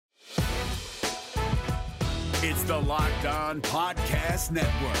It's the Locked On Podcast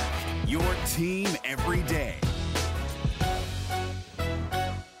Network, your team every day.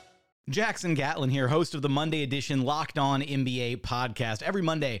 Jackson Gatlin here, host of the Monday edition Locked On NBA podcast. Every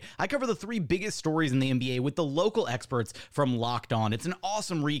Monday, I cover the three biggest stories in the NBA with the local experts from Locked On. It's an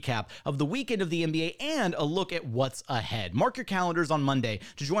awesome recap of the weekend of the NBA and a look at what's ahead. Mark your calendars on Monday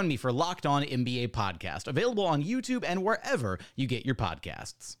to join me for Locked On NBA podcast, available on YouTube and wherever you get your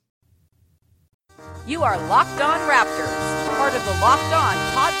podcasts. You are Locked On Raptors, part of the Locked On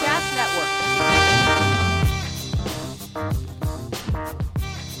Podcast Network.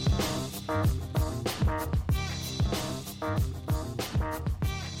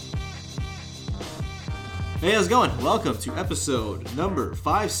 Hey, how's it going? Welcome to episode number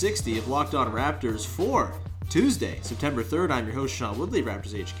 560 of Locked On Raptors for Tuesday, September 3rd. I'm your host, Sean Woodley,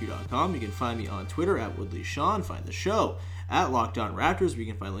 RaptorsHQ.com. You can find me on Twitter at WoodleySean. Find the show at Locked On Raptors, where you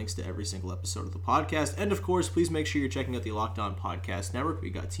can find links to every single episode of the podcast. And of course, please make sure you're checking out the Locked On Podcast Network. We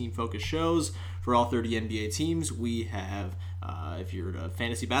got team-focused shows for all 30 NBA teams. We have, if you're a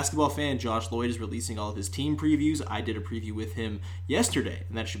fantasy basketball fan, Josh Lloyd is releasing all of his team previews. I did a preview with him yesterday,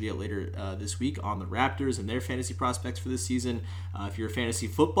 and that should be out later this week on the Raptors and their fantasy prospects for this season. If you're a fantasy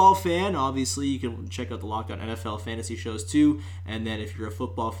football fan, obviously you can check out the Locked On NFL fantasy shows too. And then if you're a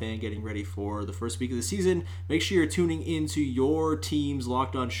football fan getting ready for the first week of the season, make sure you're tuning into your team's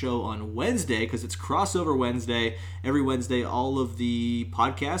Locked On show on Wednesday, because it's crossover Wednesday. Every Wednesday, all of the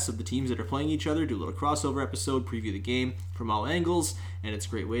podcasts of the teams that are playing each other do a little crossover episode, preview the game from all angles, and it's a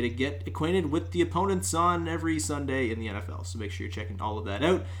great way to get acquainted with the opponents on every Sunday in the NFL. So make sure you're checking all of that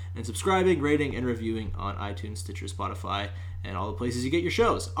out and subscribing, rating, and reviewing on iTunes, Stitcher, Spotify, and all the places you get your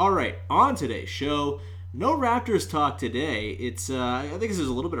shows. All right, on today's show, no Raptors talk today. It's I think this is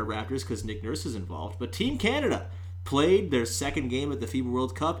a little bit of Raptors because Nick Nurse is involved, but Team Canada played their second game at the FIBA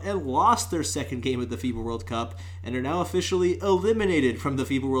World Cup and lost their second game at the FIBA World Cup and are now officially eliminated from the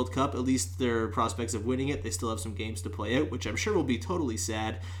FIBA World Cup, at least their prospects of winning it. They still have some games to play out, which I'm sure will be totally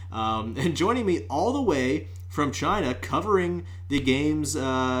sad. And joining me all the way from China, covering the games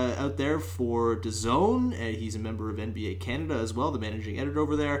out there for DAZN, and he's a member of NBA Canada as well, the managing editor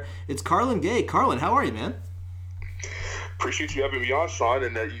over there. It's Carlan Gay. Carlan, how are you, man? Appreciate you having me on, Sean.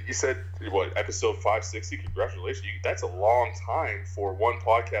 And you said, what, episode 560? Congratulations. That's a long time for one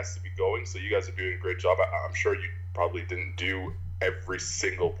podcast to be going, so you guys are doing a great job. I'm sure you probably didn't do every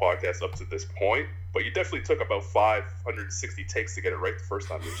single podcast up to this point, but you definitely took about 560 takes to get it right the first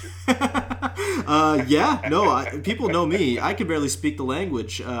time, didn't you? Yeah, no, people know me. I can barely speak the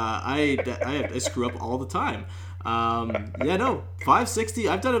language. I screw up all the time. 560.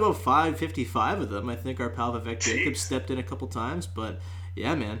 I've done about 555 of them. I think our pal Vivek Jacobs stepped in a couple times, but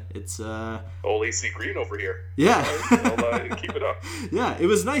yeah, man, it's old AC Green over here. Yeah, keep it up. Yeah, it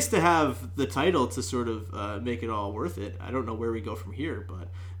was nice to have the title to sort of make it all worth it. I don't know where we go from here, but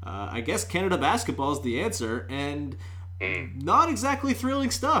I guess Canada basketball is the answer, and not exactly thrilling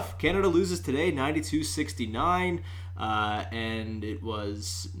stuff. Canada loses today, 92-69. And it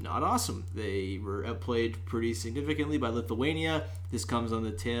was not awesome. They were outplayed pretty significantly by Lithuania. This comes on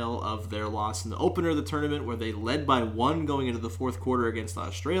the tail of their loss in the opener of the tournament, where they led by 1 going into the fourth quarter against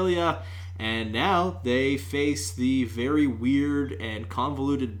Australia. And now they face the very weird and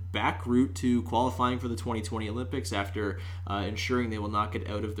convoluted back route to qualifying for the 2020 Olympics after ensuring they will not get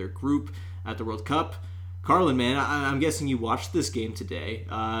out of their group at the World Cup. Carlan, man, I'm guessing you watched this game today.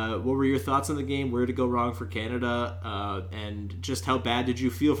 What were your thoughts on the game? Where did it go wrong for Canada? And just how bad did you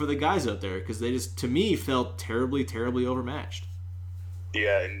feel for the guys out there? Because they just, to me, felt terribly, terribly overmatched.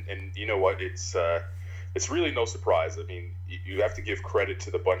 Yeah, and you know what? It's really no surprise. I mean, you have to give credit to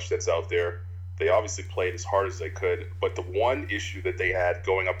the bunch that's out there. They obviously played as hard as they could, but the one issue that they had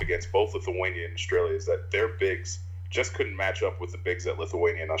going up against both Lithuania and Australia is that their bigs just couldn't match up with the bigs that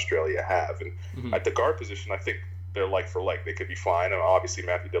Lithuania and Australia have. And at the guard position, I think they're like for like. They could be fine. And obviously,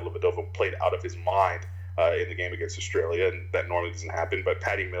 Matthew Dellavedova played out of his mind in the game against Australia, and that normally doesn't happen. But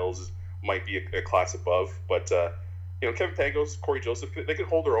Patty Mills might be a class above. But, Kevin Pangos, Corey Joseph, they can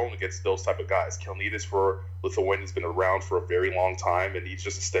hold their own against those type of guys. Kalnitis for Lithuania has been around for a very long time, and he's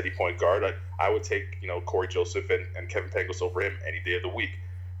just a steady point guard. I would take, Corey Joseph and Kevin Pangos over him any day of the week.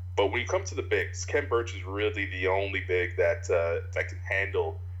 But when you come to the bigs, Ken Birch is really the only big that can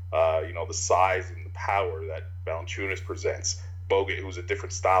handle, the size and the power that Valanciunas presents. Bogut, who's a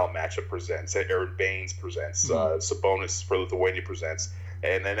different style matchup, presents. Aaron Baines presents. Sabonis for Lithuania presents.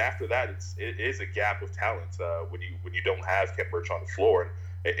 And then after that, it is a gap of talent when you don't have Ken Birch on the floor.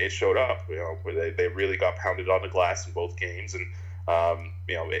 And it showed up. They really got pounded on the glass in both games, and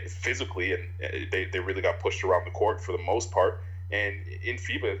physically, and they really got pushed around the court for the most part. And in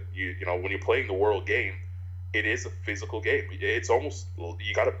FIBA, when you're playing the world game, it is a physical game. It's almost,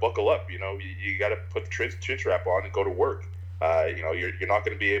 you got to buckle up. You got to put the chin strap on and go to work. You're not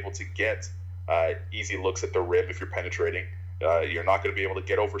going to be able to get easy looks at the rim if you're penetrating. You're not going to be able to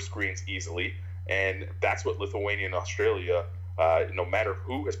get over screens easily. And that's what Lithuania and Australia, no matter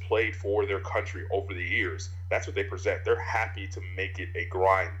who has played for their country over the years, that's what they present. They're happy to make it a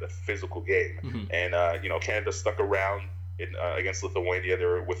grind, a physical game. Mm-hmm. And, Canada stuck around against Lithuania. They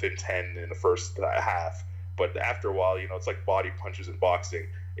were within 10 in the first half. But after a while, it's like body punches in boxing.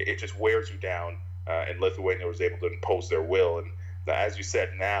 It just wears you down. And Lithuania was able to impose their will. And as you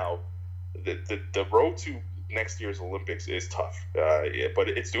said, now the road to next year's Olympics is tough, but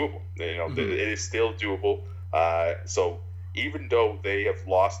it's doable. Mm-hmm. It is still doable. So even though they have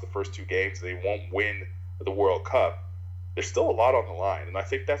lost the first two games, they won't win the World Cup. There's still a lot on the line, and I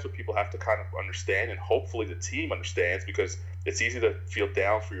think that's what people have to kind of understand, and hopefully the team understands, because it's easy to feel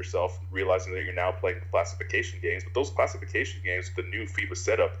down for yourself, realizing that you're now playing classification games. But those classification games with the new FIBA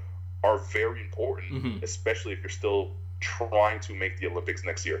setup are very important, mm-hmm. especially if you're still trying to make the Olympics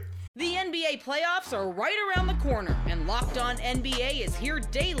next year. The NBA playoffs are right around the corner, and Locked On NBA is here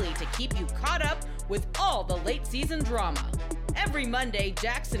daily to keep you caught up with all the late season drama. Every Monday,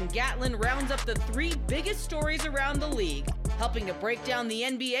 Jackson Gatlin rounds up the 3 biggest stories around the league, helping to break down the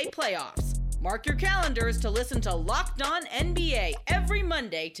NBA playoffs. Mark your calendars to listen to Locked On NBA every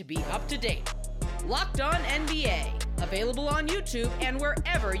Monday to be up to date. Locked On NBA, available on YouTube and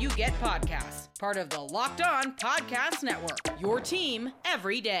wherever you get podcasts. Part of the Locked On Podcast Network, your team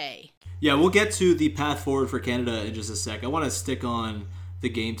every day. Yeah, we'll get to the path forward for Canada in just a sec. I want to stick on the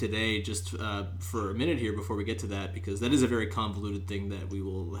game today just for a minute here before we get to that, because that is a very convoluted thing that we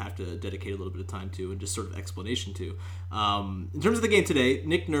will have to dedicate a little bit of time to and just sort of explanation to. In terms of the game today,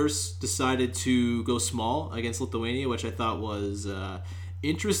 Nick Nurse decided to go small against Lithuania, which I thought was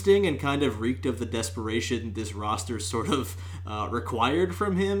interesting and kind of reeked of the desperation this roster sort of required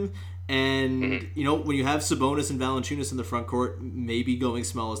from him. And, when you have Sabonis and Valanciunas in the front court, maybe going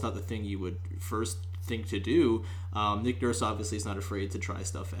small is not the thing you would first think to do. Nick Nurse obviously is not afraid to try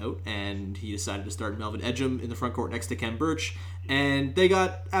stuff out, and he decided to start Melvin Ejim in the front court next to Kem Birch, and they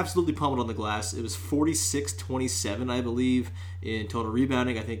got absolutely pummeled on the glass. It was 46-27, I believe, in total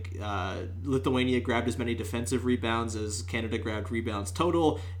rebounding. I think Lithuania grabbed as many defensive rebounds as Canada grabbed rebounds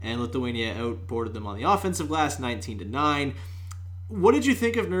total, and Lithuania outboarded them on the offensive glass 19-9. What did you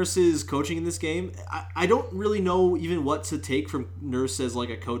think of Nurse's coaching in this game? I don't really know even what to take from Nurse as like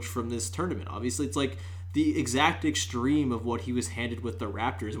a coach from this tournament. Obviously, it's like the exact extreme of what he was handed with the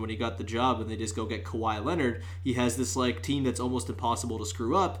Raptors when he got the job and they just go get Kawhi Leonard. He has this like team that's almost impossible to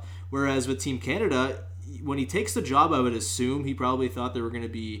screw up. Whereas with Team Canada, when he takes the job, I would assume he probably thought there were going to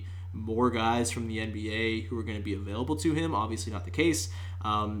be more guys from the NBA who were going to be available to him. Obviously not the case.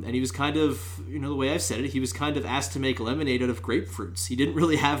 And he was kind of, the way I've said it, he was kind of asked to make lemonade out of grapefruits. He didn't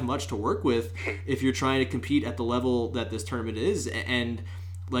really have much to work with if you're trying to compete at the level that this tournament is. And,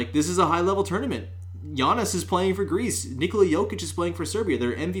 this is a high-level tournament. Giannis is playing for Greece. Nikola Jokic is playing for Serbia.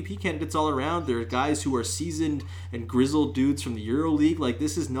 They're MVP candidates all around. They're guys who are seasoned and grizzled dudes from the EuroLeague.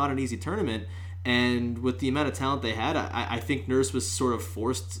 This is not an easy tournament. And with the amount of talent they had, I think Nurse was sort of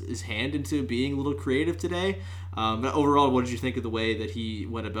forced his hand into being a little creative today. But overall, what did you think of the way that he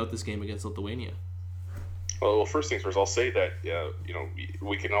went about this game against Lithuania? Well, first things first, I'll say that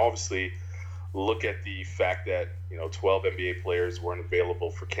we can obviously look at the fact that 12 NBA players weren't available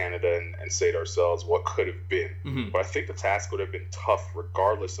for Canada and say to ourselves what could have been. Mm-hmm. But I think the task would have been tough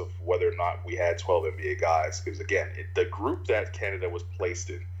regardless of whether or not we had 12 NBA guys. Because again, the group that Canada was placed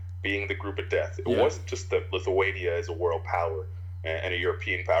in, being the group of death, it wasn't just that Lithuania is a world power and a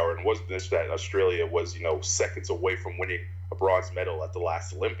European power, and it wasn't just that Australia was seconds away from winning a bronze medal at the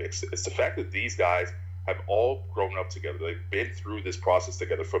last Olympics. It's the fact that these guys have all grown up together. They've been through this process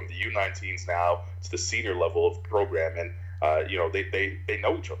together from the U19s now to the senior level of the program, and they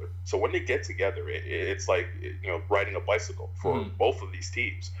know each other. So when they get together, it's like riding a bicycle for both of these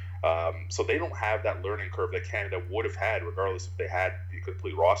teams. So they don't have that learning curve that Canada would have had, regardless if they had the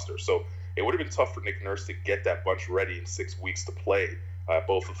complete roster. So it would have been tough for Nick Nurse to get that bunch ready in 6 weeks to play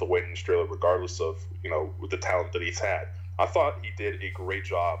both Lithuania and Australia, regardless of with the talent that he's had. I thought he did a great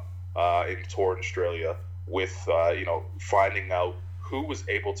job in tour in Australia with finding out who was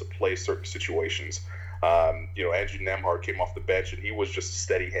able to play certain situations. Andrew Nembhard came off the bench and he was just a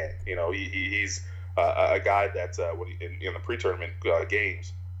steady hand. He's a guy that in the pre-tournament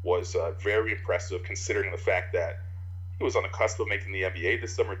games was very impressive, considering the fact that he was on the cusp of making the NBA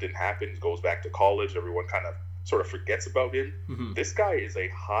this summer. It didn't happen. He goes back to college. Everyone kind of sort of forgets about him. Mm-hmm. This guy is a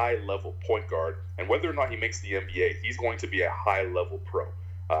high-level point guard, and whether or not he makes the NBA, he's going to be a high-level pro.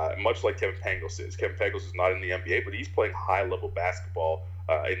 much like Kevin Pangos is. Kevin Pangos is not in the NBA, but he's playing high-level basketball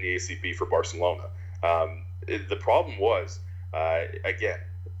in the ACB for Barcelona. The problem was, again,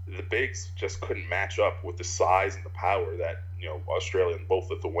 the bigs just couldn't match up with the size and the power that Australia and both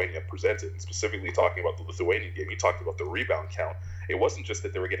Lithuania presented. And specifically talking about the Lithuanian game, you talked about the rebound count. It wasn't just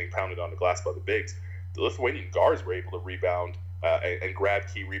that they were getting pounded on the glass by the bigs. The Lithuanian guards were able to rebound and grab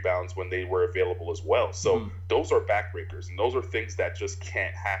key rebounds when they were available as well. So those are backbreakers, and those are things that just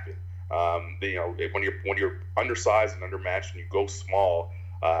can't happen. When you're undersized and undermatched and you go small,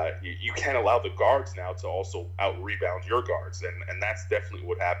 you can't allow the guards now to also out-rebound your guards, and that's definitely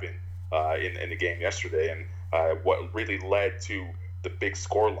what happened in the game yesterday, and what really led to the big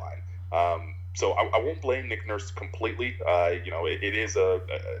score line. So I won't blame Nick Nurse completely. It is a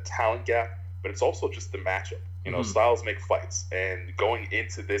talent gap, but it's also just the matchup. Styles make fights, and going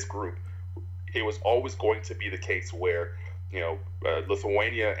into this group, it was always going to be the case where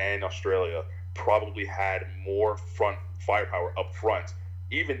Lithuania and Australia probably had more front firepower up front,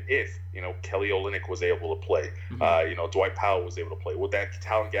 even if Kelly Olynyk was able to play, Dwight Powell was able to play. Would that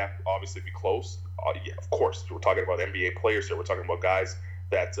talent gap obviously be close? Yeah, of course. We're talking about NBA players here. We're talking about guys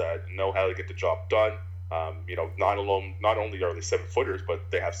that know how to get the job done. Not only are they 7-footers, but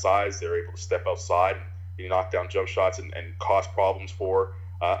they have size. They're able to step outside and knock down jump shots and cause problems for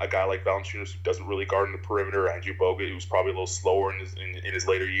a guy like Valanciunas, who doesn't really guard in the perimeter. Andrew Bogut, who's probably a little slower in his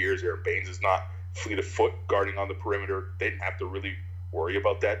later years. Aaron Baines is not fleet of foot guarding on the perimeter. They didn't have to really worry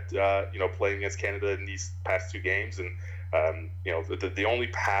about that, playing against Canada in these past 2 games. And, the only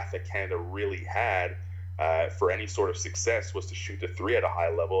path that Canada really had for any sort of success was to shoot the 3 at a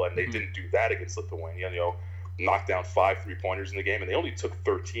high level, and they didn't do that against Lithuania. Knocked down 5 3-pointers in the game, and they only took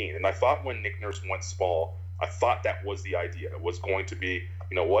 13. And I thought when Nick Nurse went small, I thought that was the idea. It was going to be,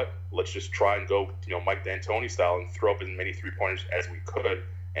 let's just try and go, Mike D'Antoni style and throw up as many 3-pointers as we could.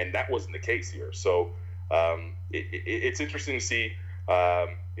 And that wasn't the case here. So it's interesting to see,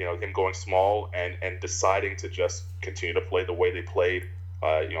 him going small and deciding to just continue to play the way they played,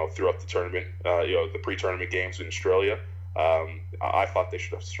 throughout the tournament, the pre-tournament games in Australia. I thought they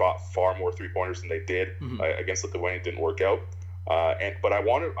should have shot far more 3-pointers than they did against Lithuania. It didn't work out. But I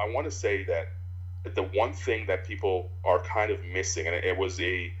want to say that the one thing that people are kind of missing, and it was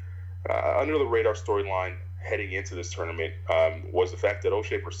a under the radar storyline heading into this tournament, was the fact that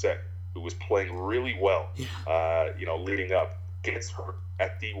O'Shea Brissett, who was playing really well, leading up, gets hurt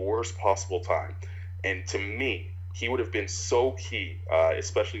at the worst possible time. And to me, he would have been so key,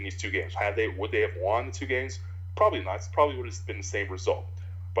 especially in these 2 games. Would they have won the 2 games? Probably not. It probably would have been the same result.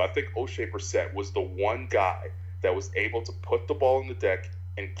 But I think O'Shea Brissett was the one guy that was able to put the ball in the deck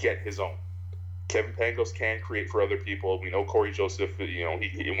and get his own. Kevin Pangos can create for other people. We know Corey Joseph, he,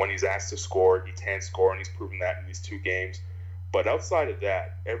 when he's asked to score, he can score, and he's proven that in these 2 games. But outside of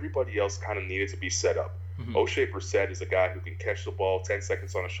that, everybody else kind of needed to be set up. O'Shea Brissett is a guy who can catch the ball 10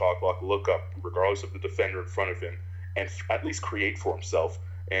 seconds on a shot clock, look up, regardless of the defender in front of him, and at least create for himself.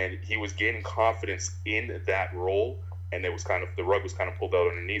 And he was gaining confidence in that role, and it was the rug was kind of pulled out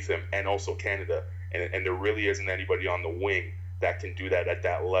underneath him, and also Canada. And there really isn't anybody on the wing that can do that at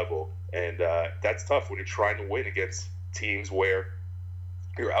that level. And that's tough when you're trying to win against teams where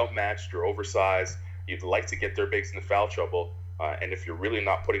you're outmatched, you're oversized, you'd like to get their bigs into foul trouble. And if you're really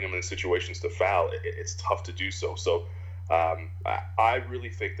not putting them in situations to foul, it's tough to do so. So I really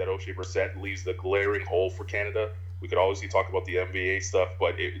think that O'Shea Brissett leaves the glaring hole for Canada. We could obviously talk about the NBA stuff,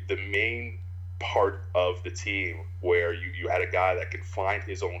 but the main part of the team where you had a guy that can find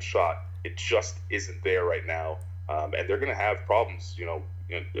his own shot, it just isn't there right now. And they're going to have problems,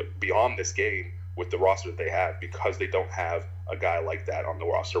 beyond this game with the roster that they have, because they don't have a guy like that on the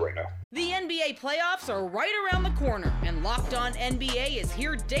roster right now. The NBA playoffs are right around the corner, and Locked On NBA is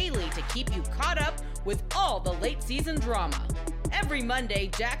here daily to keep you caught up with all the late season drama. Every Monday,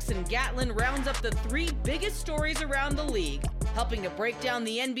 Jackson Gatlin rounds up the 3 biggest stories around the league, helping to break down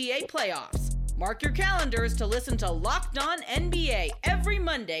the NBA playoffs. Mark your calendars to listen to Locked On NBA every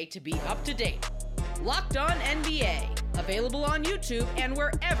Monday to be up to date. Locked On NBA, available on YouTube and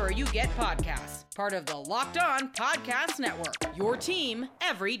wherever you get podcasts. Part of the Locked On Podcast Network, your team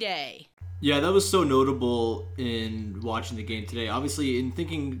every day. Yeah, that was so notable in watching the game today. Obviously, in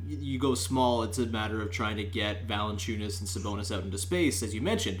thinking you go small, it's a matter of trying to get Valanciunas and Sabonis out into space, as you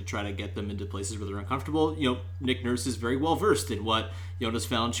mentioned, to try to get them into places where they're uncomfortable. Nick Nurse is very well versed in what Jonas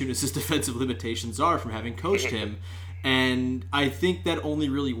Valanciunas' defensive limitations are from having coached him. And I think that only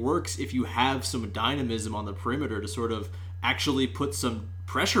really works if you have some dynamism on the perimeter to sort of actually put some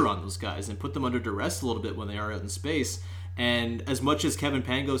pressure on those guys and put them under duress a little bit when they are out in space. And as much as Kevin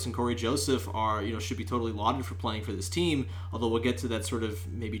Pangos and Corey Joseph are, should be totally lauded for playing for this team, although we'll get to that sort of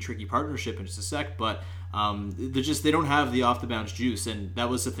maybe tricky partnership in just a sec, but they don't have the off-the-bounce juice, and that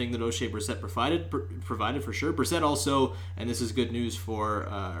was the thing that O'Shea Brissett provided for sure. Brissett also, and this is good news for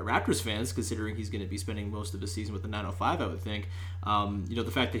Raptors fans, considering he's going to be spending most of the season with the 905, I would think.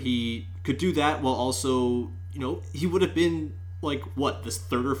 The fact that he could do that while also, he would have been like this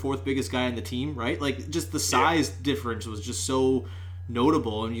third or fourth biggest guy on the team, right? Like just the size difference was just so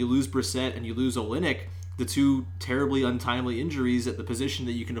notable. And you lose Brissett and you lose Olynyk, the two terribly untimely injuries at the position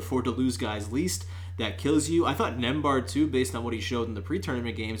that you can afford to lose guys least. That kills you. I thought Nembhard too, based on what he showed in the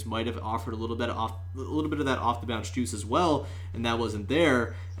pre-tournament games, might have offered a little bit of that off the bounce juice as well, and that wasn't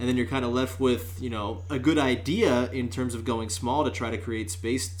there. And then you're kind of left with a good idea in terms of going small to try to create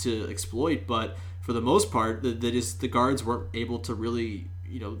space to exploit, but for the most part, the guards weren't able to really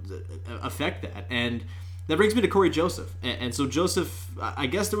affect that. And that brings me to Corey Joseph. And so Joseph, I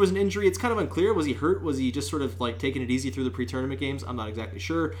guess there was an injury. It's kind of unclear. Was he hurt? Was he just sort of like taking it easy through the pre-tournament games? I'm not exactly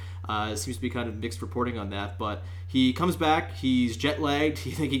sure. It seems to be kind of mixed reporting on that. But he comes back. He's jet-lagged.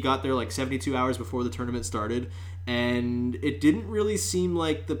 I think he got there like 72 hours before the tournament started. And it didn't really seem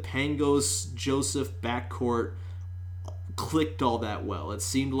like the Pangos-Joseph backcourt clicked all that well. It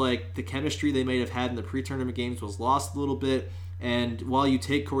seemed like the chemistry they may have had in the pre-tournament games was lost a little bit. And while you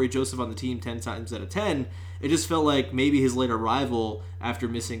take Corey Joseph on the team 10 times out of 10, it just felt like maybe his late arrival, after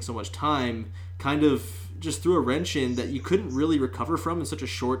missing so much time, kind of just threw a wrench in that you couldn't really recover from in such a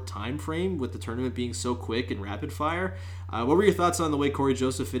short time frame, with the tournament being so quick and rapid fire. What were your thoughts on the way Corey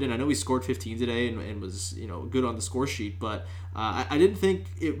Joseph fit in? I know he scored 15 today and was good on the score sheet, but I didn't think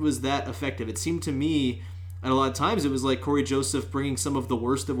it was that effective. It seemed to me, and a lot of times it was like Corey Joseph bringing some of the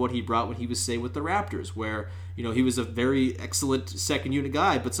worst of what he brought when he was, say, with the Raptors, where, he was a very excellent second unit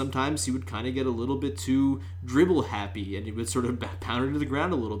guy, but sometimes he would kind of get a little bit too dribble happy and he would sort of pound it to the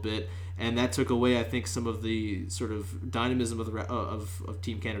ground a little bit. And that took away, I think, some of the sort of dynamism of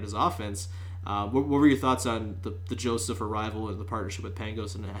Team Canada's offense. What were your thoughts on the Joseph arrival and the partnership with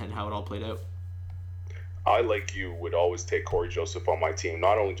Pangos and how it all played out? I, like you, would always take Corey Joseph on my team,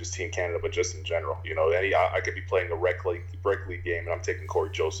 not only just Team Canada, but just in general. I could be playing a rec league game, and I'm taking Corey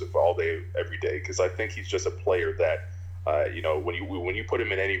Joseph all day, every day, because I think he's just a player that, when you put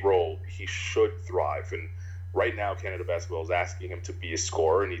him in any role, he should thrive. And right now, Canada Basketball is asking him to be a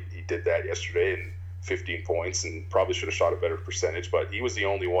scorer, and he did that yesterday in 15 points, and probably should have shot a better percentage, but he was the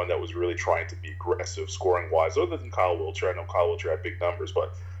only one that was really trying to be aggressive scoring-wise, other than Kyle Wiltshire. I know Kyle Wiltshire had big numbers,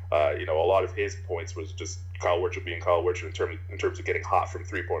 but a lot of his points was just Kyle Wiltshire being Kyle Wiltshire in terms of getting hot from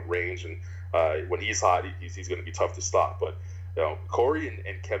three-point range, and when he's hot, he's going to be tough to stop. But Corey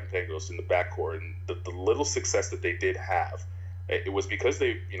and Kevin Pangos in the backcourt, and the little success that they did have, it was because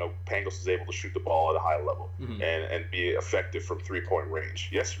Pangos was able to shoot the ball at a high level and be effective from three-point range.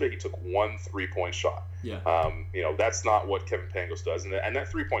 Yesterday, he took one three-point shot. Yeah. That's not what Kevin Pangos does, and that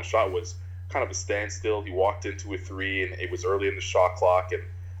three-point shot was kind of a standstill. He walked into a three, and it was early in the shot clock, and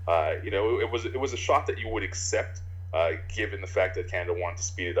it was a shot that you would accept, given the fact that Canada wanted to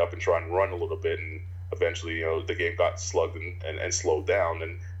speed it up and try and run a little bit, and eventually, the game got slugged and slowed down,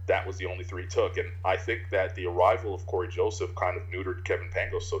 and that was the only three he took. And I think that the arrival of Corey Joseph kind of neutered Kevin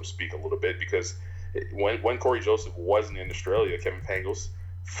Pangos, so to speak, a little bit, because when Corey Joseph wasn't in Australia, Kevin Pangos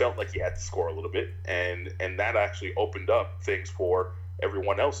felt like he had to score a little bit, and that actually opened up things for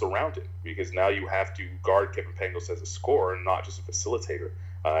everyone else around him, because now you have to guard Kevin Pangos as a scorer and not just a facilitator.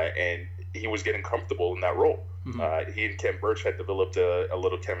 And he was getting comfortable in that role. He and Ken Birch had developed a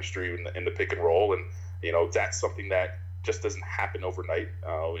little chemistry in the pick and roll, and that's something that just doesn't happen overnight.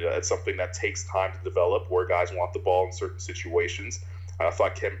 It's something that takes time to develop, where guys want the ball in certain situations. I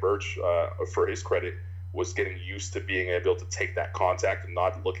thought Ken Birch, for his credit, was getting used to being able to take that contact and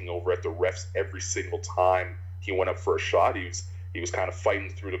not looking over at the refs every single time he went up for a shot. He was kind of fighting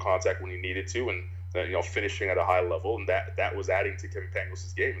through the contact when he needed to, and finishing at a high level, and that was adding to Kevin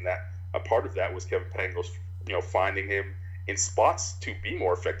Pangos' game, and that a part of that was Kevin Pangos, finding him in spots to be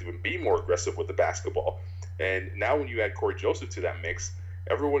more effective and be more aggressive with the basketball. And now when you add Corey Joseph to that mix,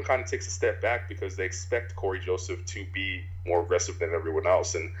 everyone kind of takes a step back, because they expect Corey Joseph to be more aggressive than everyone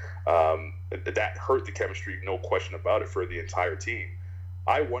else, and that hurt the chemistry, no question about it, for the entire team.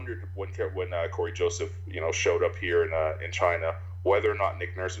 I wondered when Corey Joseph, showed up here in China, whether or not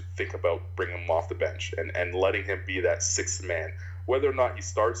Nick Nurse would think about bringing him off the bench and letting him be that sixth man. Whether or not he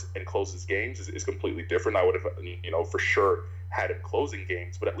starts and closes games is completely different. I would have, for sure had him closing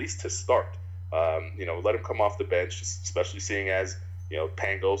games, but at least to start, let him come off the bench, especially seeing as,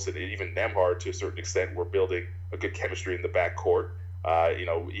 Pangos and even Nembhard, to a certain extent, were building a good chemistry in the backcourt.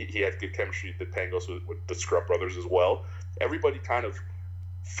 He had good chemistry, the Pangos, with the Scrub brothers as well. Everybody kind of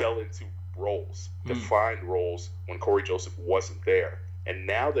fell into roles, defined roles when Corey Joseph wasn't there. And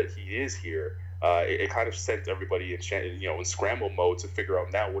now that he is here, it kind of sent everybody in scramble mode to figure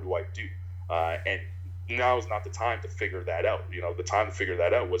out, now what do I do? And now is not the time to figure that out. The time to figure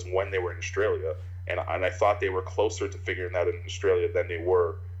that out was when they were in Australia, and I thought they were closer to figuring that out in Australia than they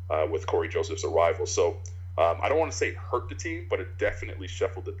were with Corey Joseph's arrival. So I don't want to say it hurt the team, but it definitely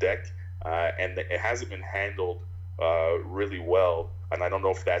shuffled the deck, and it hasn't been handled really well. And I don't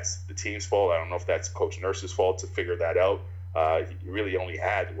know if that's the team's fault. I don't know if that's Coach Nurse's fault to figure that out. He really only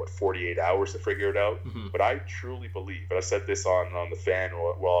had 48 hours to figure it out. But I truly believe, and I said this on the fan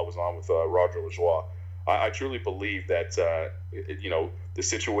while I was on with Roger Lajoie, I truly believe that the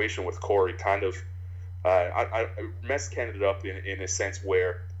situation with Corey kind of I messed Canada up in a sense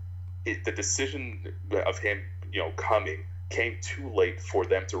where the decision of him coming came too late for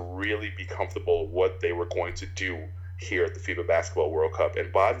them to really be comfortable what they were going to do here at the FIBA Basketball World Cup.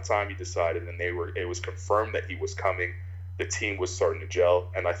 And by the time he decided and it was confirmed that he was coming, the team was starting to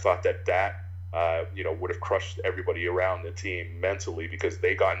gel. And I thought that would have crushed everybody around the team mentally, because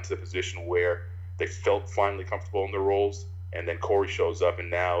they got into the position where they felt finally comfortable in their roles. And then Corey shows up,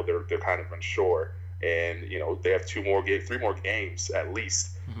 and now they're kind of unsure. And they have 3 more games at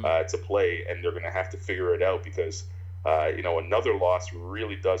least to play, and they're going to have to figure it out, because another loss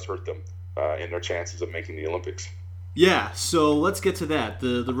really does hurt them in their chances of making the Olympics. Yeah, so let's get to that.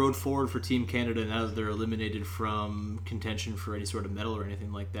 The road forward for Team Canada now that they're eliminated from contention for any sort of medal or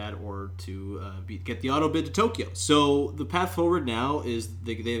anything like that, or to get the auto bid to Tokyo. So the path forward now is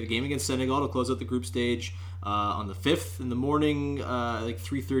they have a game against Senegal to close out the group stage on the 5th in the morning, like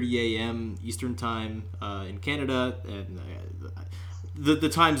 3:30 a.m. Eastern time in Canada. And the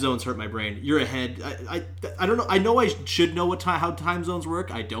time zones hurt my brain. You're ahead. I don't know. I know I should know how time zones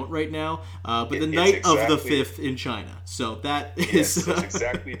work. I don't right now. But the night of the 5th in China. So that is... Yes, it's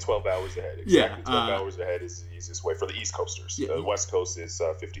exactly 12 hours ahead. Exactly 12 hours ahead is the easiest way for the East Coasters. Yeah. The West Coast is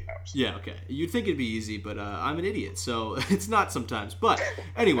 15 hours. Yeah, okay. You'd think it'd be easy, but I'm an idiot, so it's not sometimes. But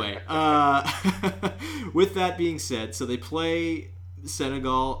anyway, with that being said, so they play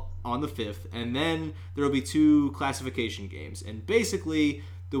Senegal on the 5th, and then there will be 2 classification games. And basically,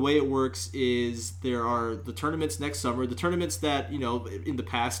 the way it works is there are the tournaments next summer, the tournaments that, in the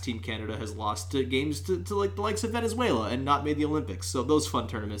past Team Canada has lost to games to like the likes of Venezuela and not made the Olympics. So those fun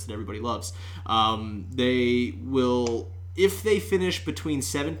tournaments that everybody loves. They will, if they finish between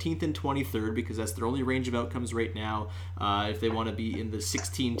 17th and 23rd, because that's their only range of outcomes right now, if they want to be in the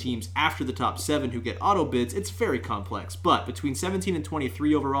 16 teams after the top 7 who get auto bids, it's very complex. But between 17 and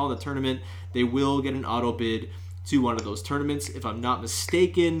 23 overall in the tournament, they will get an auto bid to one of those tournaments. If I'm not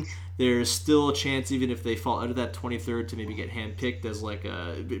mistaken, there's still a chance, even if they fall out of that 23rd, to maybe get handpicked as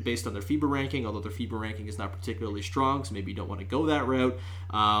based on their FIBA ranking, although their FIBA ranking is not particularly strong, so maybe you don't want to go that route.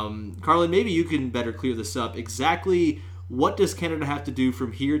 Carlan, maybe you can better clear this up. Exactly what does Canada have to do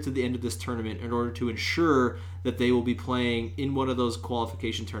from here to the end of this tournament in order to ensure that they will be playing in one of those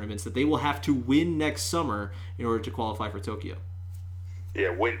qualification tournaments that they will have to win next summer in order to qualify for Tokyo?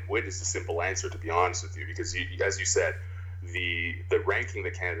 Yeah, win is the simple answer, to be honest with you, because as you said, the ranking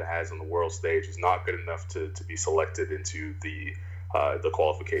that Canada has on the world stage is not good enough to be selected into the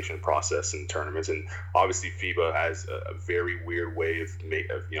qualification process and tournaments. And obviously FIBA has a very weird way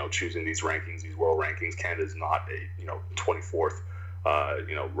of choosing these rankings, these world rankings. Canada's not a 24th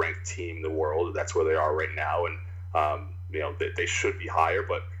ranked team in the world. That's where they are right now, and they should be higher,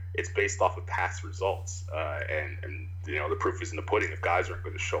 but it's based off of past results, and the proof is in the pudding. If guys aren't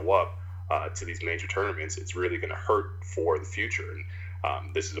going to show up to these major tournaments, it's really going to hurt for the future.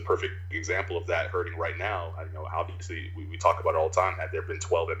 And this is a perfect example of that hurting right now. Obviously, we talk about it all the time. Had there been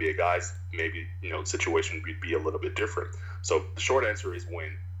 12 NBA guys, maybe the situation would be a little bit different. So the short answer is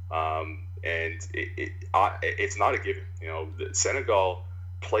win, and it's not a given. Senegal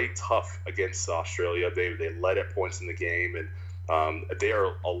played tough against Australia. They led at points in the game, and they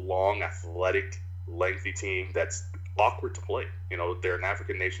are a long, athletic, lengthy team that's awkward to play. They're an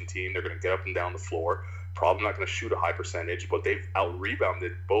African nation team. They're going to get up and down the floor. Probably not going to shoot a high percentage, but they've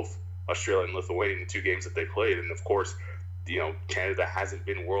out-rebounded both Australia and Lithuania in the 2 games that they played. And, of course, Canada hasn't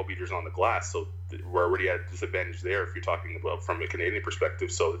been world beaters on the glass, so we're already at a disadvantage there if you're talking about from a Canadian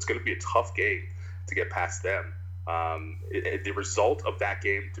perspective. So it's going to be a tough game to get past them. The result of that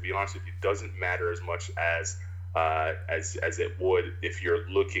game, to be honest with you, doesn't matter as much as it would if you're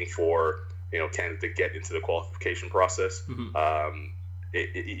looking for Canada to get into the qualification process. Mm-hmm.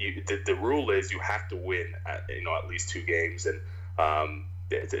 The rule is you have to win at least 2 games, and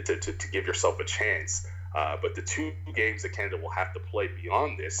to give yourself a chance. But the two games that Canada will have to play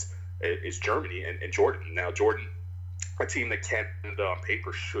beyond this is Germany and Jordan. Now, Jordan, a team that Canada on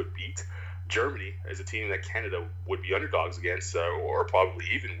paper should beat. Germany is a team that Canada would be underdogs against, or probably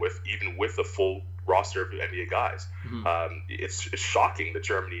even with a full roster of NBA guys. It's shocking that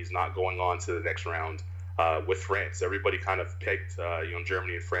Germany is not going on to the next round with France. Everybody kind of picked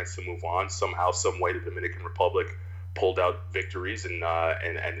Germany and France to move on. Somehow, some way, the Dominican Republic pulled out victories, and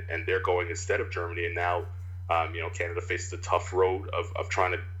they're going instead of Germany. And now Canada faces a tough road of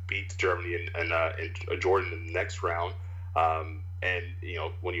trying to beat Germany and Jordan in the next round. And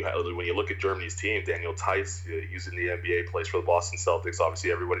when you look at Germany's team, Daniel Theis, he's in the NBA, plays for the Boston Celtics.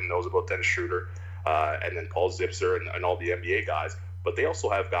 Obviously, everybody knows about Dennis Schroeder, and then Paul Zipser and all the NBA guys. But they also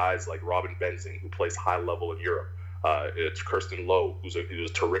have guys like Robin Benzing, who plays high level in Europe. It's Kirsten Lowe, who's a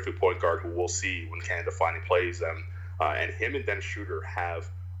terrific point guard who we'll see when Canada finally plays them. And him and Dennis Schroeder have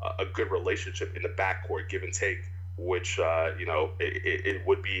a good relationship in the backcourt, give and take, which, it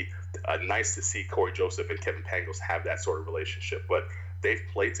would be nice to see Corey Joseph and Kevin Pangos have that sort of relationship. But they've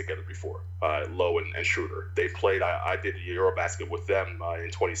played together before, Lowe and Schroeder. They've played, I did Eurobasket with them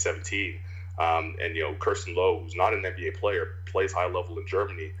in 2017. And Kirsten Lowe, who's not an NBA player, plays high level in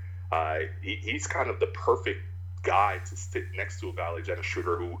Germany. He's kind of the perfect guy to sit next to a guy like Dennis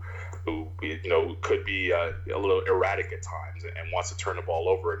Schroeder, who could be a little erratic at times and wants to turn the ball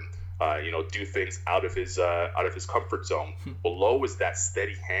over and do things out of his comfort zone. Well, Lowe is that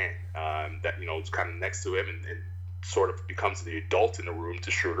steady hand that is kind of next to him and sort of becomes the adult in the room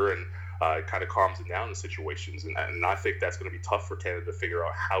to Schroeder and kind of calms him down in situations. And I think that's going to be tough for Canada to figure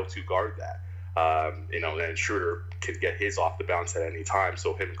out how to guard that. And Schroeder can get his off the bounce at any time.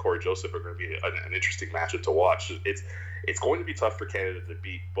 So him and Corey Joseph are going to be an interesting matchup to watch. It's going to be tough for Canada to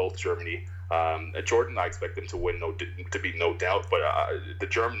beat both Germany. Jordan, I expect them to win, to be no doubt. But the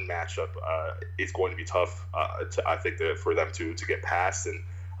German matchup is going to be tough. I think for them to get past,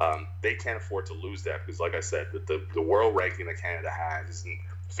 and they can't afford to lose that because, like I said, the world ranking that Canada has isn't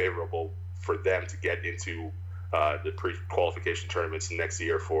favorable for them to get into the pre-qualification tournaments next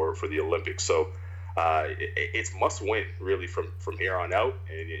year for the Olympics. So it's must win really from here on out,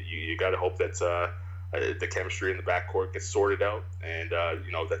 and you got to hope that the chemistry in the backcourt gets sorted out, and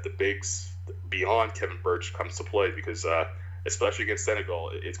that the bigs beyond Kevin Birch comes to play, because especially against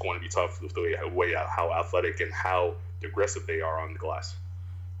Senegal, it's going to be tough with the way how athletic and how aggressive they are on the glass.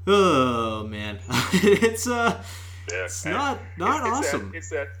 Oh man, it's not awesome. It's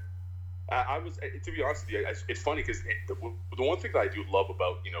that. I was, to be honest with you, it's funny because the one thing that I do love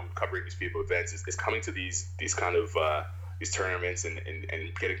about covering these FIBA events is coming to these kind of these tournaments and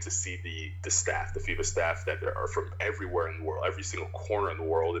getting to see the staff, the FIBA staff that are from everywhere in the world, every single corner in the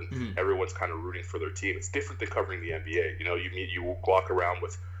world, and everyone's kind of rooting for their team. It's different than covering the NBA. You walk around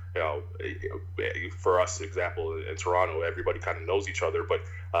with, for us, example, in Toronto, everybody kind of knows each other, but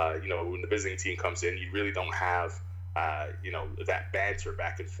when the visiting team comes in, you really don't have that banter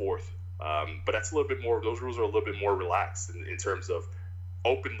back and forth. But that's a little bit more. Those rules are a little bit more relaxed in terms of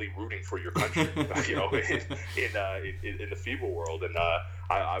openly rooting for your country. in the FIBA world, and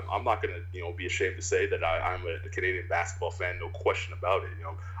I'm not going to be ashamed to say that I'm a Canadian basketball fan, no question about it.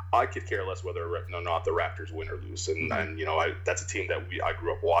 I could care less whether or not the Raptors win or lose, and that's a team that I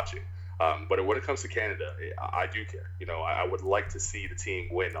grew up watching. But when it comes to Canada, I do care. I would like to see the team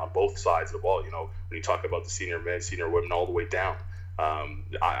win on both sides of the ball. When you talk about the senior men, senior women, all the way down.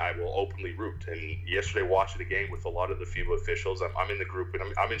 I will openly root. And yesterday, watching the game with a lot of the FIBA officials, I'm in the group, and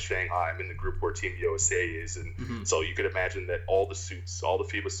I'm in Shanghai. I'm in the group where Team USA is, and so you could imagine that all the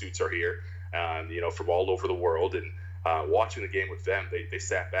FIBA suits are here, from all over the world. And watching the game with them, they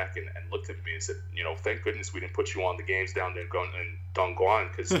sat back and looked at me and said, thank goodness we didn't put you on the games down there in Dongguan,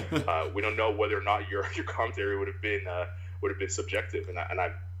 because we don't know whether or not your commentary would have been subjective. And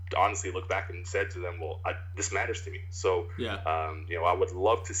I honestly looked back and said to them, well, this matters to me. So, I would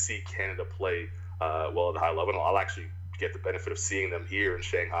love to see Canada play well at a high level. And I'll actually get the benefit of seeing them here in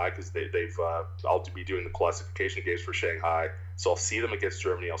Shanghai, because I'll be doing the classification games for Shanghai. So I'll see them against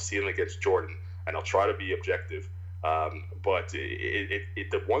Germany. I'll see them against Jordan, and I'll try to be objective. But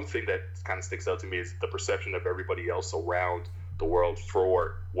the one thing that kind of sticks out to me is the perception of everybody else around the world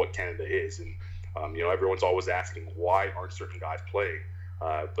for what Canada is. And, everyone's always asking, why aren't certain guys playing?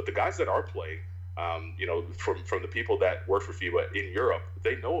 But the guys that are playing, from the people that work for FIBA in Europe,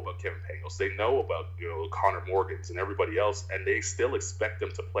 they know about Kevin Pangos, they know about Connor Morgans and everybody else, and they still expect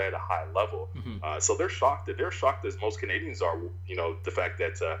them to play at a high level. So they're shocked as most Canadians are. The fact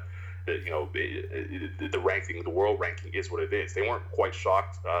that the ranking, the world ranking, is what it is. They weren't quite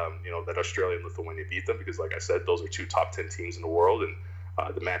shocked, that Australia and Lithuania beat them, because, like I said, those are two top 10 teams in the world, and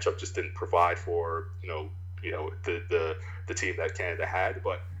The matchup just didn't provide for the team that Canada had.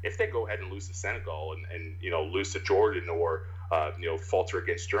 But if they go ahead and lose to Senegal and lose to Jordan or falter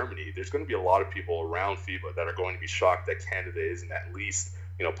against Germany, there's going to be a lot of people around FIBA that are going to be shocked that Canada isn't at least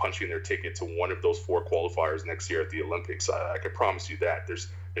punching their ticket to one of those 4 qualifiers next year at the Olympics. I can promise you that there's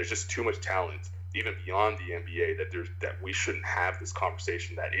just too much talent, even beyond the NBA, that we shouldn't have this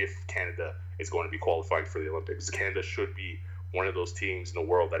conversation that if Canada is going to be qualifying for the Olympics, Canada should be one of those teams in the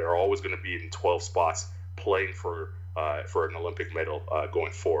world that are always going to be in 12 spots playing for an Olympic medal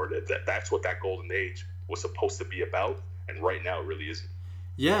going forward. That's what that golden age was supposed to be about, and right now it really isn't.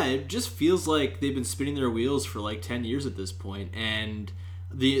 Yeah, it just feels like they've been spinning their wheels for like 10 years at this point, and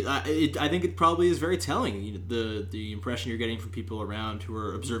I think it probably is very telling, the impression you're getting from people around who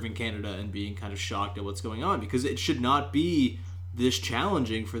are observing Canada and being kind of shocked at what's going on, because it should not be this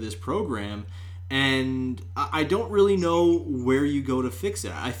challenging for this program, and I don't really know where you go to fix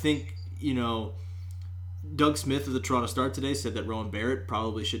it. I think, Doug Smith of the Toronto Star today said that Rowan Barrett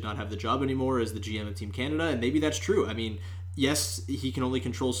probably should not have the job anymore as the GM of Team Canada, and maybe that's true. I mean, yes, he can only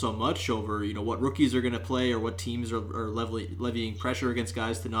control so much over what rookies are going to play or what teams are levying pressure against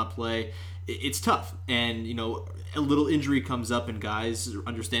guys to not play. It's tough, and a little injury comes up and guys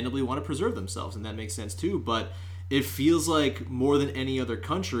understandably want to preserve themselves, and that makes sense too. But it feels like more than any other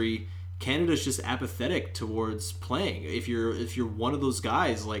country, Canada's just apathetic towards playing. If you're one of those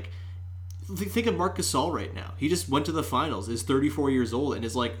guys, like, think of Marc Gasol right now. He just went to the finals, is 34 years old, and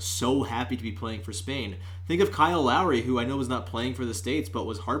is like so happy to be playing for Spain. Think of Kyle Lowry, who I know was not playing for the States, but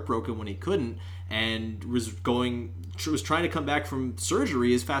was heartbroken when he couldn't, and was trying to come back from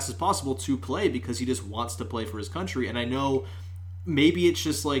surgery as fast as possible to play because he just wants to play for his country. And I know maybe it's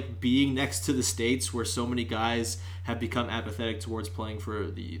just like being next to the States where so many guys have become apathetic towards playing for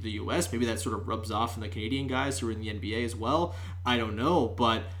the U.S. Maybe that sort of rubs off on the Canadian guys who are in the NBA as well. I don't know,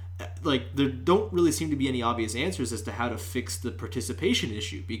 but like, there don't really seem to be any obvious answers as to how to fix the participation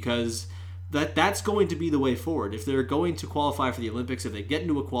issue, because that's going to be the way forward. If they're going to qualify for the Olympics, if they get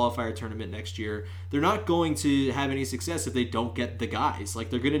into a qualifier tournament next year, they're not going to have any success if they don't get the guys. Like,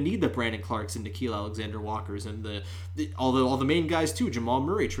 they're going to need the Brandon Clarks and Nickeil Alexander-Walkers and all the main guys too, Jamal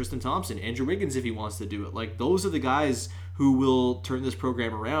Murray, Tristan Thompson, Andrew Wiggins if he wants to do it. Like, those are the guys who will turn this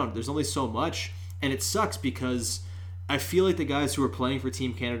program around. There's only so much, and it sucks because I feel like the guys who are playing for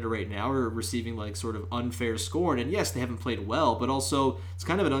Team Canada right now are receiving like sort of unfair scorn, and yes, they haven't played well, but also it's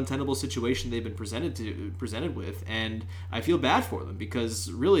kind of an untenable situation they've been presented with, and I feel bad for them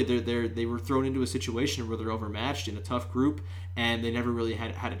because really they were thrown into a situation where they're overmatched in a tough group, and they never really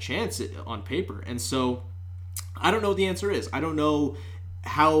had a chance on paper. And so I don't know what the answer is. I don't know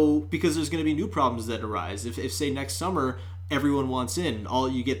how, because there's going to be new problems that arise. If say next summer everyone wants in,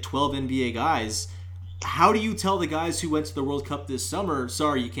 you get 12 NBA guys. How do you tell the guys who went to the World Cup this summer,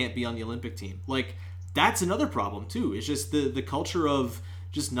 sorry, you can't be on the Olympic team? Like, that's another problem too. It's just the culture of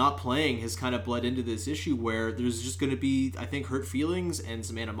just not playing has kind of bled into this issue where there's just going to be, I think, hurt feelings and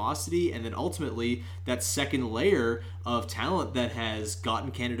some animosity, and then ultimately that second layer of talent that has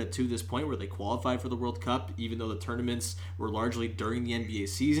gotten Canada to this point where they qualified for the World Cup, even though the tournaments were largely during the NBA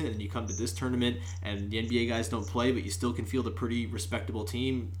season, and then you come to this tournament and the NBA guys don't play, but you still can field a pretty respectable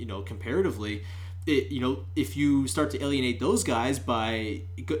team, comparatively. If you start to alienate those guys by,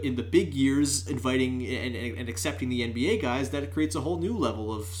 in the big years, inviting and accepting the NBA guys, that creates a whole new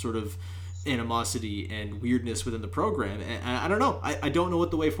level of sort of animosity and weirdness within the program. And I don't know. I don't know what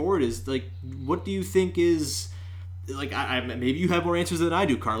the way forward is. Like, what do you think is, like, maybe you have more answers than I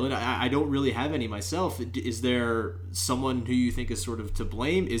do, Carlan. I don't really have any myself. Is there someone who you think is sort of to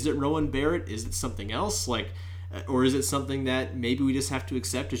blame? Is it Rowan Barrett? Is it something else? Or is it something that maybe we just have to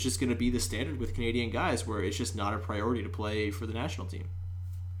accept is just going to be the standard with Canadian guys, where it's just not a priority to play for the national team?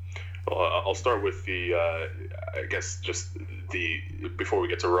 Well, I'll start with before we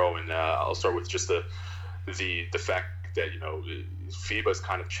get to Rowan, I'll start with just the fact that, FIBA's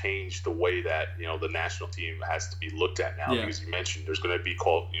kind of changed the way that, the national team has to be looked at now. Yeah. Because you mentioned there's going to be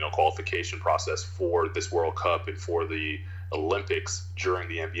qualification process for this World Cup and for the Olympics during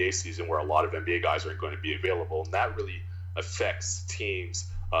the NBA season, where a lot of NBA guys aren't going to be available, and that really affects teams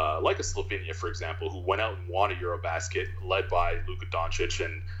like a Slovenia, for example, who went out and won a Eurobasket, led by Luka Doncic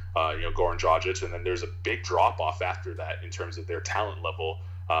and Goran Dragic, and then there's a big drop off after that in terms of their talent level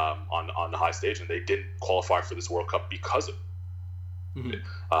on the high stage, and they didn't qualify for this World Cup because of it.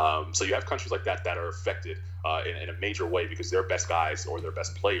 Mm-hmm. So you have countries like that are affected in a major way because their best guys or their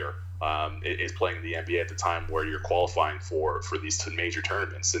best player is playing in the NBA at the time where you're qualifying for these two major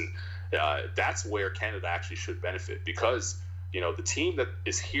tournaments. And that's where Canada actually should benefit, because the team that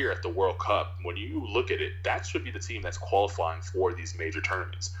is here at the World Cup, when you look at it, that should be the team that's qualifying for these major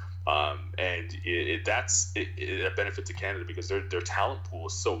tournaments. And that's a benefit to Canada because their talent pool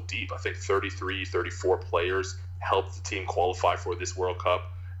is so deep. I think 33, 34 players helped the team qualify for this World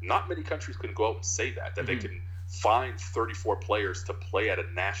Cup. Not many countries can go out and say that they can find 34 players to play at a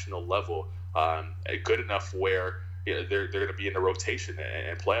national level, good enough where they're going to be in the rotation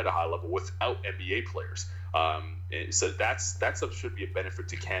and play at a high level without NBA players. So that's should be a benefit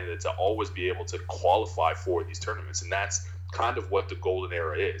to Canada to always be able to qualify for these tournaments, and that's kind of what the golden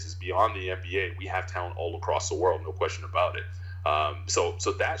era is beyond the NBA. We have talent all across the world, no question about it.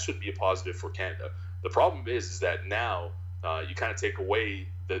 So that should be a positive for Canada. The problem is that now you kind of take away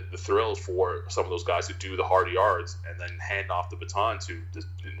the thrill for some of those guys who do the hard yards and then hand off the baton to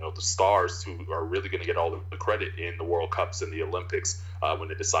the stars who are really going to get all the credit in the World Cups and the Olympics when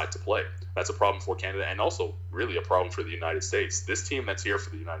they decide to play. That's a problem for Canada, and also really a problem for the United States. This team that's here for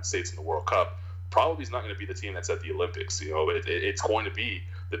the United States in the World Cup probably is not going to be the team that's at the Olympics. It's going to be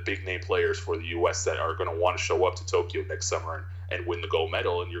the big name players for the U.S. that are going to want to show up to Tokyo next summer and win the gold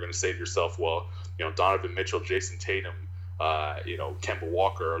medal. And you're going to say to yourself, well, Donovan Mitchell, Jason Tatum, Kemba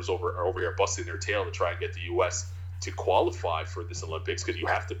Walker is over here busting their tail to try and get the U.S. to qualify for this Olympics, because you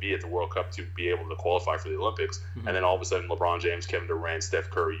have to be at the World Cup to be able to qualify for the Olympics. Mm-hmm. And then all of a sudden, LeBron James, Kevin Durant, Steph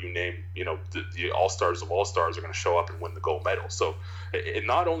Curry, you name, the all-stars of all-stars are going to show up and win the gold medal. So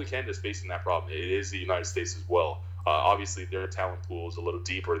not only Canada's facing that problem, it is the United States as well. Obviously, their talent pool is a little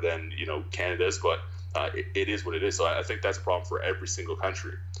deeper than, Canada's, but it is what it is. So I think that's a problem for every single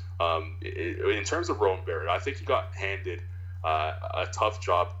country. In terms of Rowan Barrett, I think he got handed a tough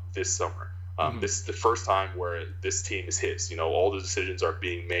job this summer. This is the first time where this team is his. All the decisions are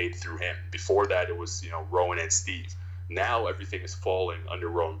being made through him. Before that, it was, Rowan and Steve. Now everything is falling under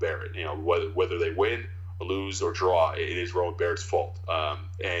Rowan Barrett. Whether they win, lose, or draw, it is Rowan Barrett's fault.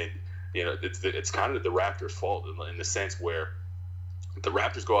 And it's kind of the Raptors' fault in the sense where the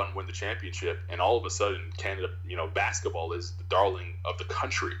Raptors go out and win the championship, and all of a sudden, Canada, basketball is the darling of the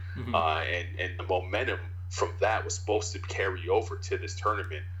country. And the momentum from that was supposed to carry over to this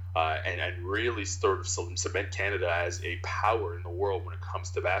tournament. And really sort of cement Canada as a power in the world when it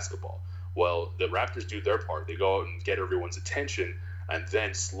comes to basketball. Well, the Raptors do their part. They go out and get everyone's attention, and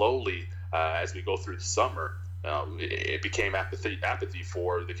then slowly, as we go through the summer, it became apathy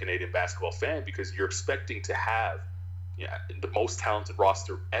for the Canadian basketball fan, because you're expecting to have the most talented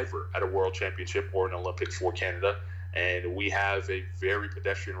roster ever at a World Championship or an Olympics for Canada, and we have a very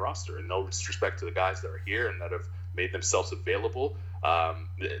pedestrian roster. And no disrespect to the guys that are here and that have made themselves available,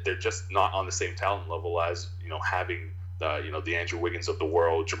 they're just not on the same talent level as having the Andrew Wiggins of the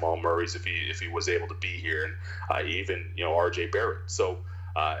world, Jamal Murray's if he was able to be here, and even RJ Barrett. So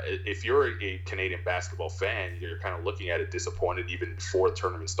if you're a Canadian basketball fan, you're kind of looking at it disappointed even before the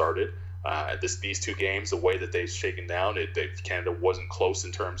tournament started. These two games, the way that they've shaken down, Canada wasn't close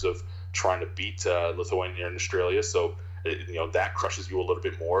in terms of trying to beat Lithuania and Australia. So that crushes you a little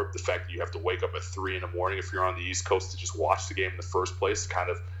bit more. The fact that you have to wake up at 3 a.m. if you're on the East Coast to just watch the game in the first place kind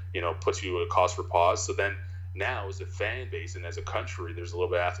of puts you at a cause for pause. So then now, as a fan base and as a country, there's a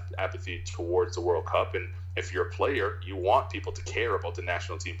little bit of apathy towards the World Cup. And if you're a player, you want people to care about the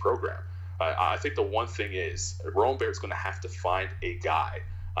national team program. I think the one thing is Rowan Barrett's going to have to find a guy,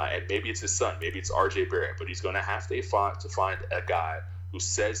 and maybe it's his son, maybe it's RJ Barrett, but he's going to have to find a guy who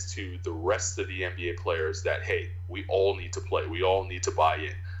says to the rest of the NBA players that, hey, we all need to play. We all need to buy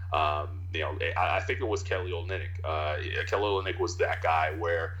in. I think it was Kelly Olynyk. Kelly Olynyk was that guy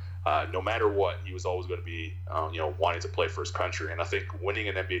where no matter what, he was always going to be, wanting to play for his country. And I think winning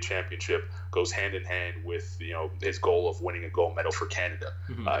an NBA championship goes hand in hand with, his goal of winning a gold medal for Canada.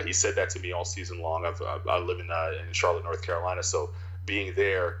 He said that to me all season long. I live in Charlotte, North Carolina, so being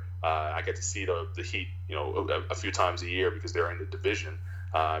there, I get to see the Heat, a few times a year because they're in the division.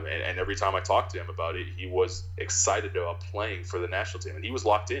 And every time I talked to him about it, he was excited about playing for the national team. And he was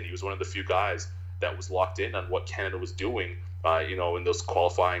locked in. He was one of the few guys that was locked in on what Canada was doing, in those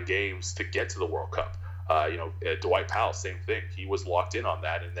qualifying games to get to the World Cup. Dwight Powell, same thing. He was locked in on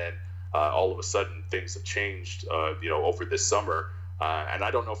that. And then all of a sudden things have changed, over this summer. And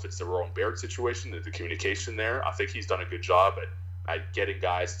I don't know if it's the Rowan Barrett situation, the communication there. I think he's done a good job at getting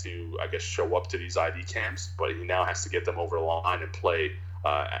guys to, I guess, show up to these ID camps, but he now has to get them over the line and play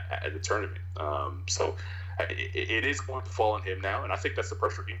at the tournament. So it is going to fall on him now, and I think that's the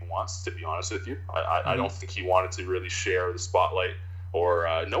pressure he wants, to be honest with you. I don't think he wanted to really share the spotlight,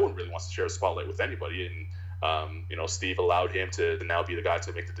 or no one really wants to share the spotlight with anybody. And, Steve allowed him to now be the guy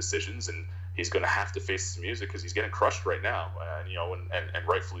to make the decisions, and he's going to have to face his music because he's getting crushed right now, and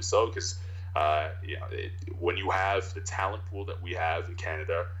rightfully so, because When you have the talent pool that we have in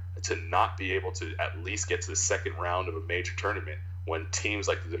Canada, to not be able to at least get to the second round of a major tournament when teams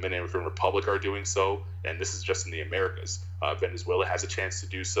like the Dominican Republic are doing so, and this is just in the Americas. Venezuela has a chance to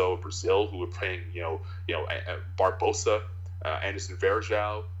do so. Brazil, who are playing, Barbosa, Anderson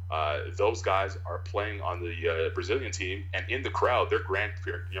Varejão, those guys are playing on the Brazilian team, and in the crowd, their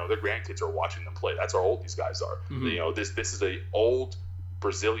grandkids are watching them play. That's how old these guys are. Mm-hmm. This is a old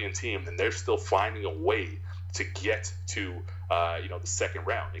Brazilian team, and they're still finding a way to get to the second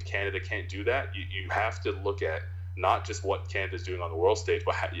round. And Canada can't do that. You have to look at not just what Canada's doing on the world stage,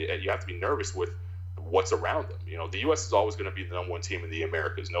 but you have to be nervous with what's around them. The U.S. is always going to be the number one team in the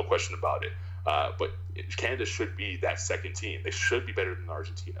Americas, no question about it. But Canada should be that second team. They should be better than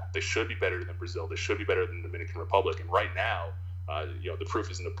Argentina. They should be better than Brazil. They should be better than the Dominican Republic. And right now, the proof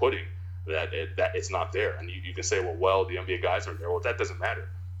is in the pudding that it's not there. And you can say, well, the NBA guys aren't there. Well, that doesn't matter.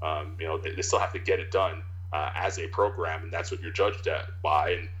 They still have to get it done as a program, and that's what you're judged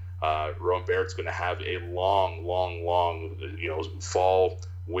by. And Rowan Barrett's going to have a long, fall,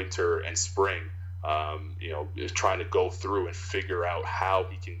 winter, and spring, trying to go through and figure out how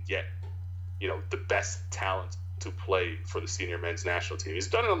he can get, the best talent to play for the senior men's national team. He's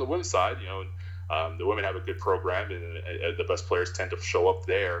done it on the women's side, and the women have a good program, and the best players tend to show up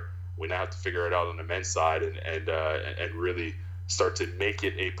there. We now have to figure it out on the men's side and really start to make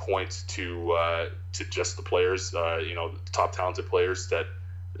it a point to just the players, the top talented players that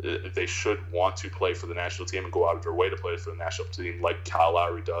they should want to play for the national team and go out of their way to play for the national team, like Kyle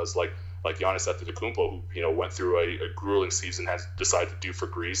Lowry does, like Giannis Antetokounmpo, who went through a grueling season, has decided to do for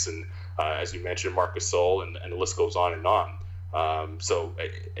Greece, and as you mentioned, Marc Gasol, and the list goes on and on. So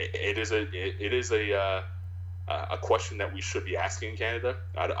it is a question that we should be asking in Canada.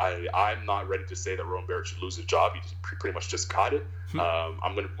 I'm not ready to say that Rowan Barrett should lose his job. He pretty much just got it.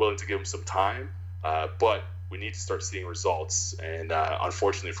 I'm willing to give him some time, but we need to start seeing results. And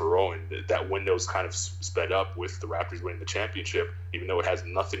unfortunately for Rowan, that window's kind of sped up with the Raptors winning the championship, even though it has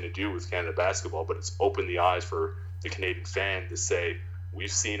nothing to do with Canada basketball. But it's opened the eyes for the Canadian fan to say,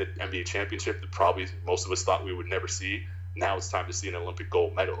 we've seen an NBA championship that probably most of us thought we would never see. Now it's time to see an Olympic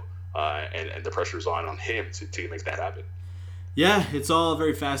gold medal. And the pressure's on him to make that happen. Yeah, it's all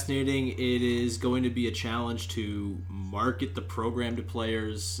very fascinating. It is going to be a challenge to market the program to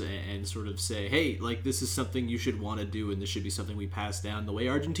players and sort of say, hey, this is something you should want to do, and this should be something we pass down the way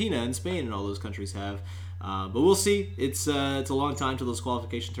Argentina and Spain and all those countries have. But we'll see. It's a long time to those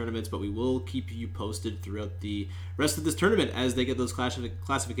qualification tournaments, but we will keep you posted throughout the rest of this tournament as they get those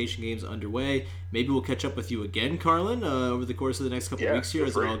classification games underway. Maybe we'll catch up with you again, Carlan, over the course of the next couple of weeks here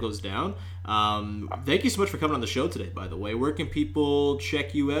as it all goes down. Thank you so much for coming on the show today, by the way. Where can people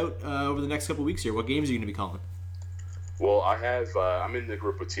check you out over the next couple of weeks here? What games are you going to be calling? Well, I'm in the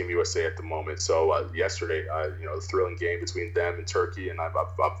group with Team USA at the moment. So yesterday, the thrilling game between them and Turkey, and I'm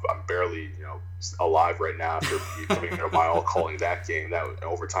barely, alive right now after becoming a mile calling that game, that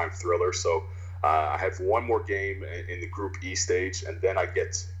overtime thriller. So I have one more game in the Group E stage, and then I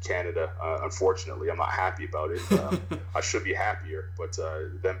get Canada. Unfortunately, I'm not happy about it. I should be happier, but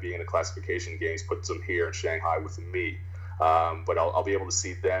them being in the classification games puts them here in Shanghai with me. But I'll be able to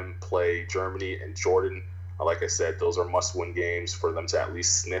see them play Germany and Jordan. Like I said, those are must-win games for them to at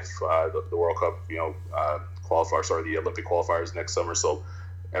least sniff the World Cup, the Olympic qualifiers next summer. So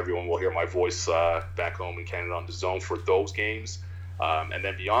everyone will hear my voice back home in Canada on the zone for those games. And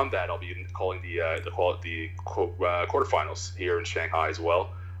then beyond that, I'll be calling the quarterfinals here in Shanghai as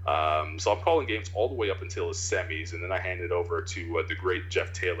well. So I'm calling games all the way up until the semis, and then I hand it over to the great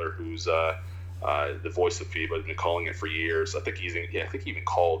Jeff Taylor, who's the voice of FIBA. I've been calling it for years. I think he even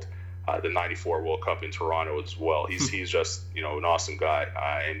called the '94 World Cup in Toronto as well. He's just an awesome guy,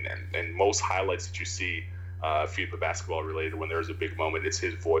 and most highlights that you see FIBA basketball related, when there's a big moment, it's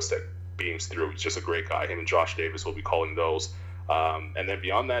his voice that beams through. He's just a great guy. Him and Josh Davis will be calling those, and then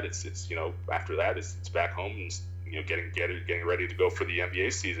beyond that, it's after that it's back home and getting ready to go for the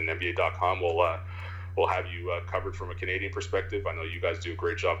NBA season. NBA.com will have you covered from a Canadian perspective. I know you guys do a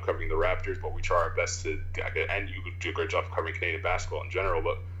great job covering the Raptors, but we try our best to, and you do a great job covering Canadian basketball in general,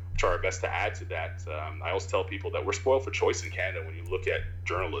 but try our best to add to that. I always tell people that we're spoiled for choice in Canada when you look at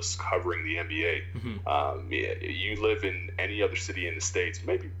journalists covering the NBA. Mm-hmm. You live in any other city in the States,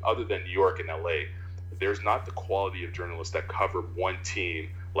 maybe other than New York and LA, there's not the quality of journalists that cover one team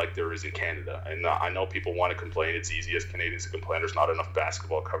like there is in Canada. And I know people want to complain. It's easy as Canadians to complain. There's not enough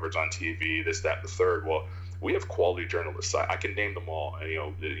basketball coverage on TV, this, that, and the third. Well, we have quality journalists. I can name them all.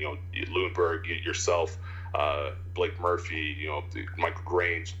 Lewinberg, yourself, Blake Murphy, Michael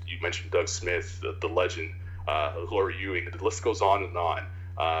Grange. You mentioned Doug Smith, the legend, Laura Ewing. The list goes on and on.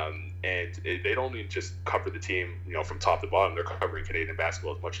 And they don't even just cover the team, from top to bottom. They're covering Canadian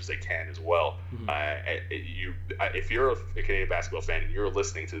basketball as much as they can as well. If you're a Canadian basketball fan and you're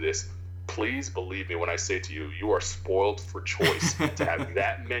listening to this, please believe me when I say to you, you are spoiled for choice to have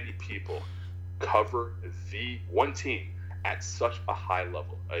that many people cover the one team at such a high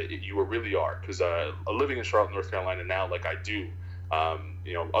level. You really are, because living in Charlotte, North Carolina now, like I do,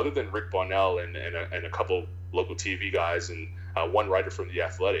 other than Rick Bonnell and a couple local TV guys and one writer from The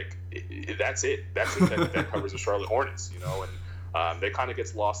Athletic, that's it. That covers the Charlotte Hornets, and that kind of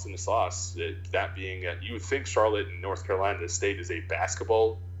gets lost in the sauce. That being, you would think Charlotte and North Carolina, the state, is a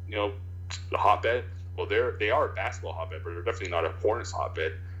basketball, hotbed. Well, they are a basketball hotbed, but they're definitely not a Hornets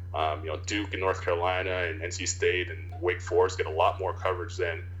hotbed. Duke and North Carolina and NC State and Wake Forest get a lot more coverage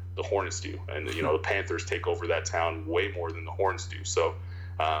than the Hornets do. And, the Panthers take over that town way more than the Hornets do. So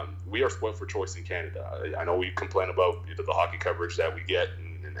we are spoiled for choice in Canada. I know we complain about the hockey coverage that we get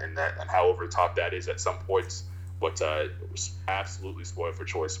and how over the top that is at some points. But it was absolutely spoiled for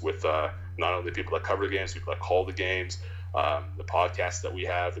choice with not only the people that cover the games, people that call the games, the podcasts that we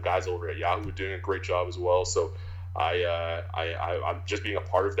have. The guys over at Yahoo are doing a great job as well. So I'm just being a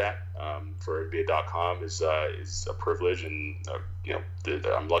part of that for NBA.com is a privilege, and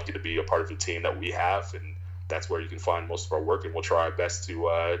I'm lucky to be a part of the team that we have, and that's where you can find most of our work. And we'll try our best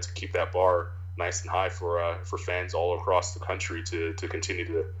to keep that bar nice and high for fans all across the country to continue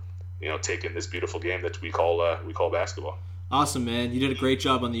to take in this beautiful game that we call basketball. Awesome, man. You did a great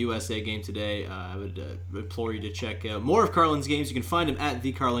job on the USA game today. I would implore you to check out more of Carlan's games. You can find him at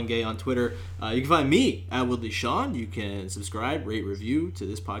 @TheCarlanGay on Twitter. You can find me at Woodley Sean. You can subscribe, rate, review to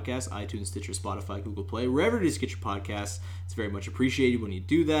this podcast, iTunes, Stitcher, Spotify, Google Play, wherever it is you get your podcasts. It's very much appreciated when you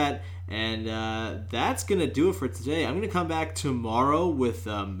do that. And that's going to do it for today. I'm going to come back tomorrow with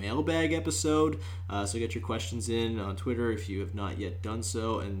a mailbag episode. So get your questions in on Twitter if you have not yet done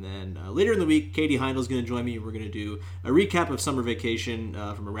so. And then later in the week, Katie Heindel is going to join me. We're going to do a recap of summer vacation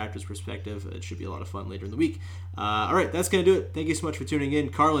from a Raptors perspective. It should be a lot of fun later in the week. All right, that's going to do it. Thank you so much for tuning in.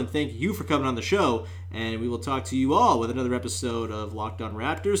 Carlan, thank you for coming on the show. And we will talk to you all with another episode of Locked On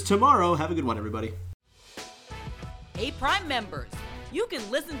Raptors tomorrow. Have a good one, everybody. Hey, Prime members, you can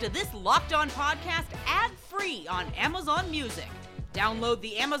listen to this Locked On podcast ad-free on Amazon Music. Download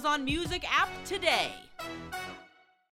the Amazon Music app today.